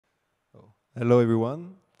Hello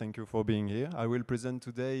everyone, thank you for being here. I will present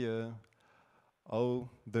today how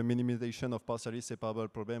the minimization of partially separable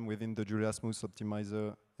problem within the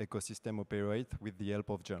JuliaSmoothOptimizer ecosystem operate with the help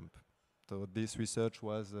of JuMP. So this research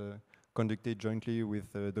was conducted jointly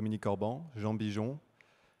with Dominique Orban, Jean Bijon,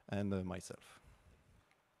 and myself.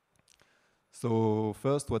 So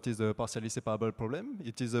first, what is a partially separable problem?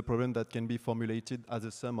 It is a problem that can be formulated as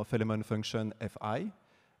a sum of element function fi,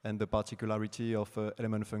 and the particularity of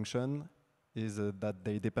element function is that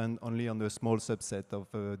they depend only on a small subset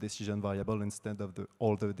of decision variable instead of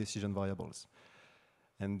all the decision variables.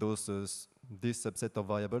 And this subset of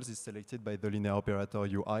variables is selected by the linear operator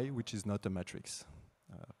ui, which is not a matrix.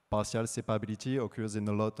 Partial separability occurs in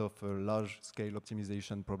a lot of large-scale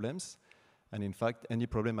optimization problems. And in fact, any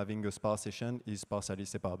problem having a sparse Hessian is partially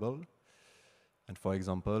separable. And for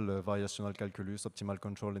example, variational calculus, optimal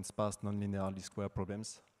control, and sparse nonlinear least square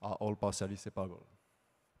problems are all partially separable.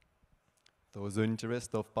 So the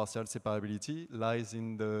interest of partial separability lies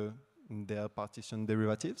in their partition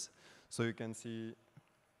derivatives. So you can see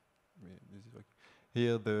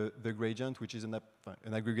here the gradient, which is an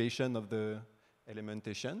aggregation of the element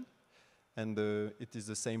Hessian. And it is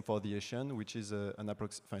the same for the Hessian, which is an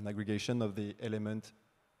aggregation of the element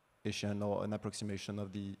Hessian or an approximation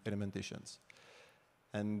of the element Hessians.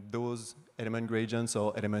 And those element gradients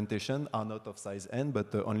or element Hessian are not of size n,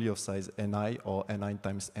 but only of size ni or ni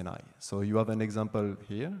times ni. So you have an example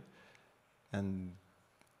here, and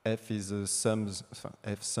f sums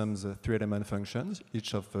three element functions,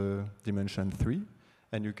 each of dimension 3,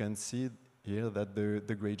 and you can see here that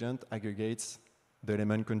the gradient aggregates the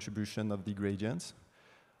element contribution of the gradients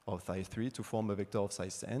of size 3 to form a vector of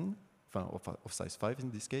size n, of size 5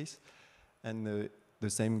 in this case, and the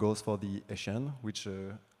same goes for the Hessian, which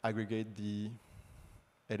aggregate the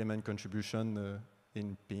element contribution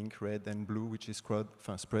in pink, red, and blue, which is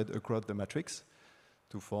spread across the matrix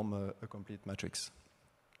to form a complete matrix.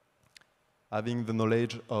 Having the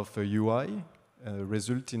knowledge of UI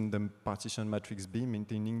result in the partition matrix B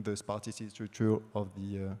maintaining the sparsity structure of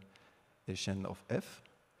the Hessian of F,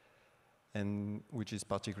 and which is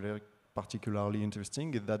particularly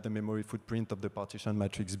interesting is that the memory footprint of the partition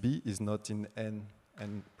matrix B is not in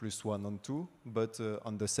n plus 1 on 2, but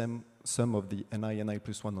on the same sum of the ni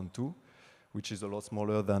plus 1 on 2, which is a lot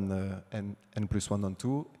smaller than n plus 1 on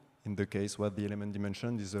 2, in the case where the element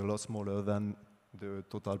dimension is a lot smaller than the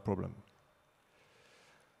total problem.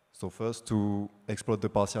 So first, to exploit the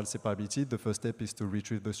partial separability, the first step is to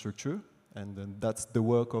retrieve the structure, and that's the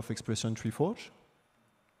work of expression tree forge,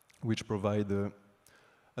 which provide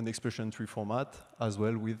an expression tree format as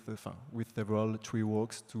well with several tree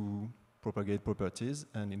walks to propagate properties,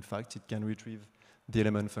 and in fact it can retrieve the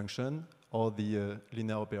element function or the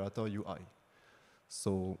linear operator ui.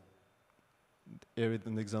 So here is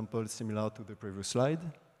an example similar to the previous slide,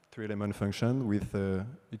 three element function with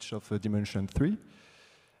each of dimension 3,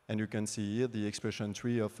 and you can see here the expression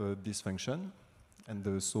tree of this function.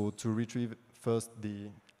 And so to retrieve first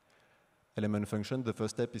the element function, the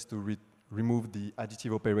first step is to remove the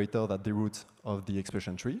additive operator at the root of the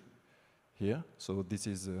expression tree here. So this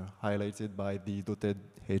is highlighted by the dotted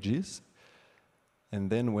edges. And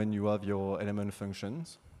then when you have your element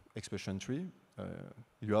functions, expression tree,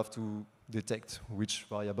 you have to detect which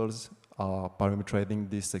variables are parameterizing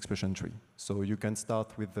this expression tree. So you can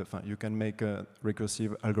start with you can make a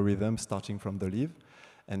recursive algorithm starting from the leaf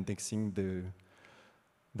and indexing the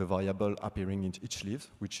variable appearing in each leaf,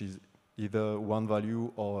 which is either one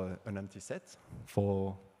value or an empty set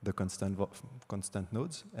for the constant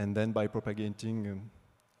nodes. And then by propagating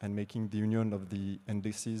and making the union of the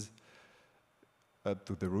indices up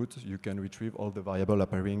to the root, you can retrieve all the variables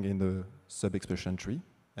appearing in the sub-expression tree.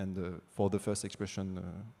 And for the first expression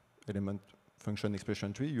element function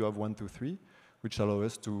expression tree, you have 1, 2, 3, which allow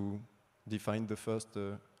us to define the first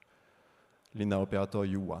linear operator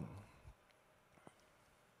U1.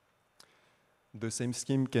 The same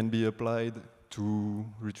scheme can be applied to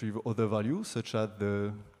retrieve other values, such as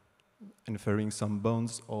the inferring some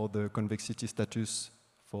bounds or the convexity status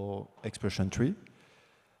for expression tree.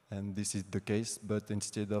 And this is the case, but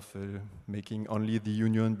instead of making only the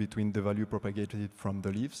union between the value propagated from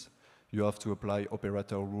the leaves, you have to apply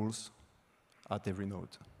operator rules at every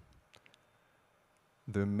node.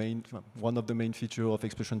 One of the main features of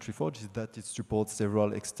expression tree forge is that it supports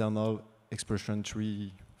several external expression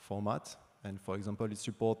tree formats. And for example, it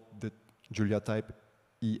supports the Julia type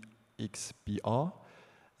EXPR,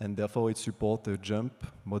 and therefore it supports JuMP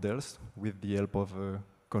models with the help of a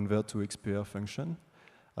convert to XPR function,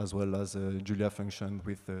 as well as a Julia function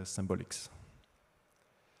with symbolics.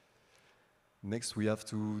 Next, we have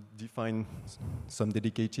to define some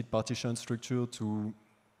dedicated partition structure to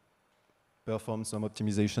perform some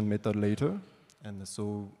optimization method later. And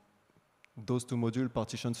so those two modules,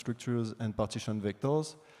 partition structures and partition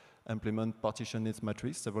vectors, implement partitioned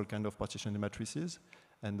matrix, several kinds of partitioned matrices,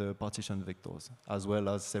 and partition vectors, as well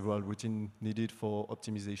as several routines needed for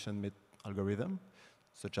optimization algorithm,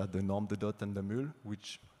 such as the norm, the dot, and the mul,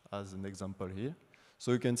 which as an example here.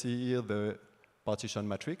 So you can see here the partition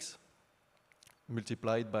matrix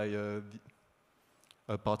multiplied by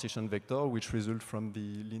a partition vector, which results from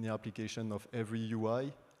the linear application of every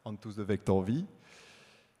UI onto the vector V,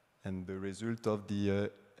 and the result of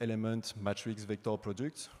the element matrix vector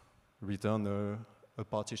product return a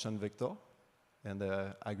partition vector, and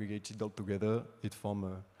aggregated all together, it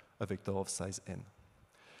forms a vector of size n.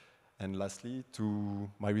 And lastly,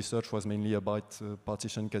 my research was mainly about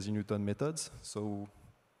partition quasi-Newton methods. So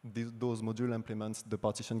those modules implement the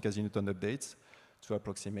partition quasi-Newton updates to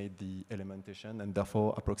approximate the element Hessian and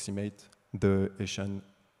therefore approximate the Hessian,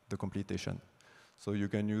 the complete Hessian. So you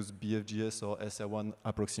can use BFGS or SR1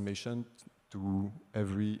 approximation to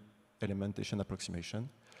every element Hessian approximation.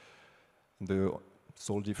 The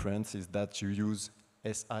sole difference is that you use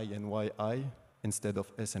SI and YI instead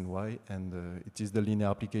of S and Y, and it is the linear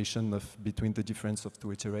application between the difference of two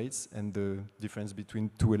iterates and the difference between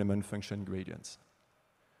two element function gradients.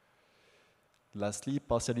 Lastly,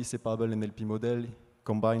 partially separable NLP model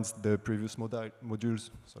combines the previous modules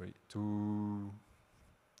to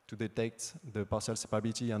detect the partial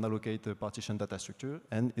separability and allocate the partition data structure,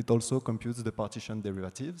 and it also computes the partition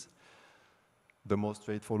derivatives. The most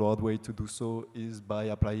straightforward way to do so is by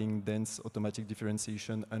applying dense automatic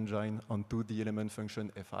differentiation engine onto the element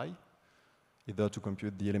function fi, either to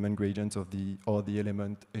compute the element gradient of or the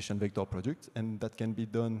element Hessian vector product, and that can be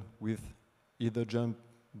done with either JuMP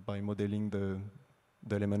by modeling the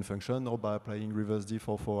element function or by applying reverse diff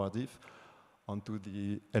or forward diff onto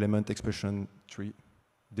the element expression tree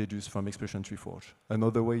deduced from expression tree forge.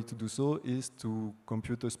 Another way to do so is to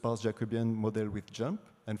compute a sparse Jacobian model with JuMP.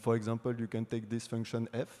 And for example, you can take this function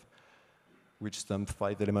f, which sums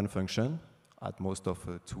 5-element function at most of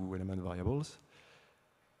 2-element variables.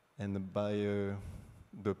 And by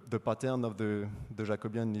the pattern of the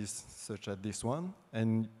Jacobian is such as this one,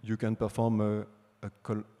 and you can perform a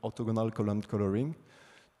orthogonal column coloring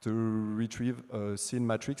to retrieve a scene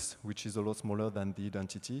matrix, which is a lot smaller than the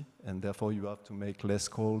identity, and therefore you have to make less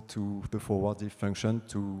call to the forward diff function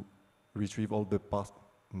to retrieve all the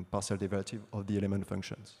partial derivative of the element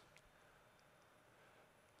functions.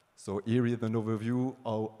 So here is an overview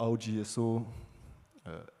of how GSO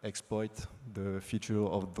exploit the feature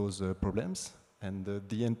of those problems, and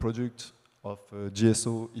the end product of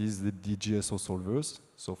GSO is the GSO solvers.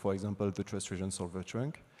 So for example, the trust region solver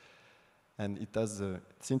trunk. And it has,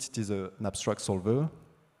 since it is an abstract solver,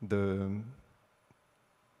 the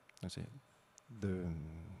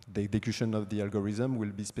execution of the algorithm will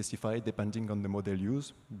be specified depending on the model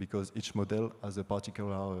used, because each model has a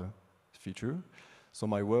particular feature. So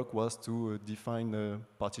my work was to define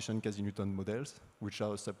partition quasi-Newton models, which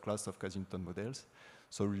are a subclass of quasi-Newton models.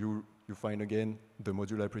 So you find again the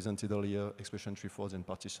module I presented earlier, expression tree force and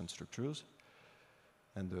partition structures.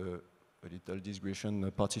 And a little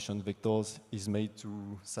digression, partition vectors is made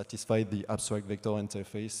to satisfy the abstract vector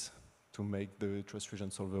interface to make the trust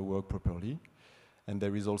region solver work properly. And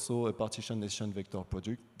there is also a partition Hessian vector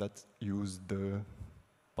product that uses the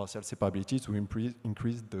partial separability to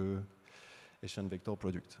increase the Hessian vector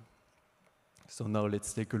product. So now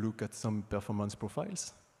let's take a look at some performance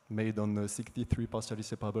profiles made on a 63 partially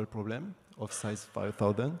separable problem of size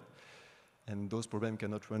 5,000. And those problems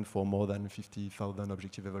cannot run for more than 50,000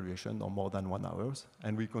 objective evaluation or more than 1 hour.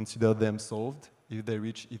 And we consider them solved if they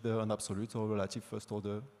reach either an absolute or relative first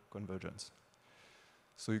order convergence.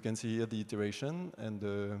 So you can see here the iteration, and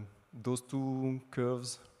those two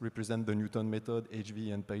curves represent the Newton method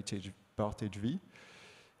HV and part HV,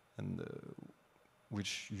 and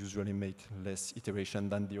which usually make less iteration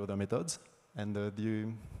than the other methods. And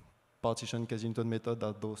the partition quasi-Newton method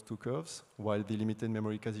are those two curves, while the limited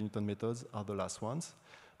memory quasi-Newton methods are the last ones.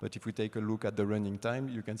 But if we take a look at the running time,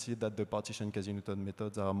 you can see that the partition quasi-Newton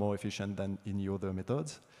methods are more efficient than any other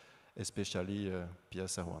methods, especially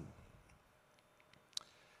PSR1.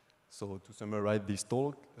 So to summarize this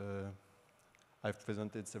talk, I've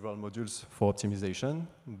presented several modules for optimization,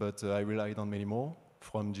 but I relied on many more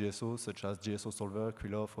from GSO, such as GSO solver,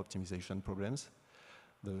 Krylov optimization problems.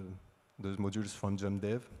 Those modules from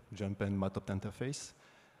JuMP JuMP and MATOPT interface,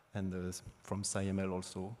 and from SciML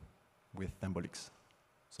also with Embolics.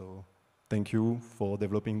 So thank you for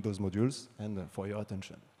developing those modules and for your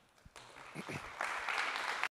attention.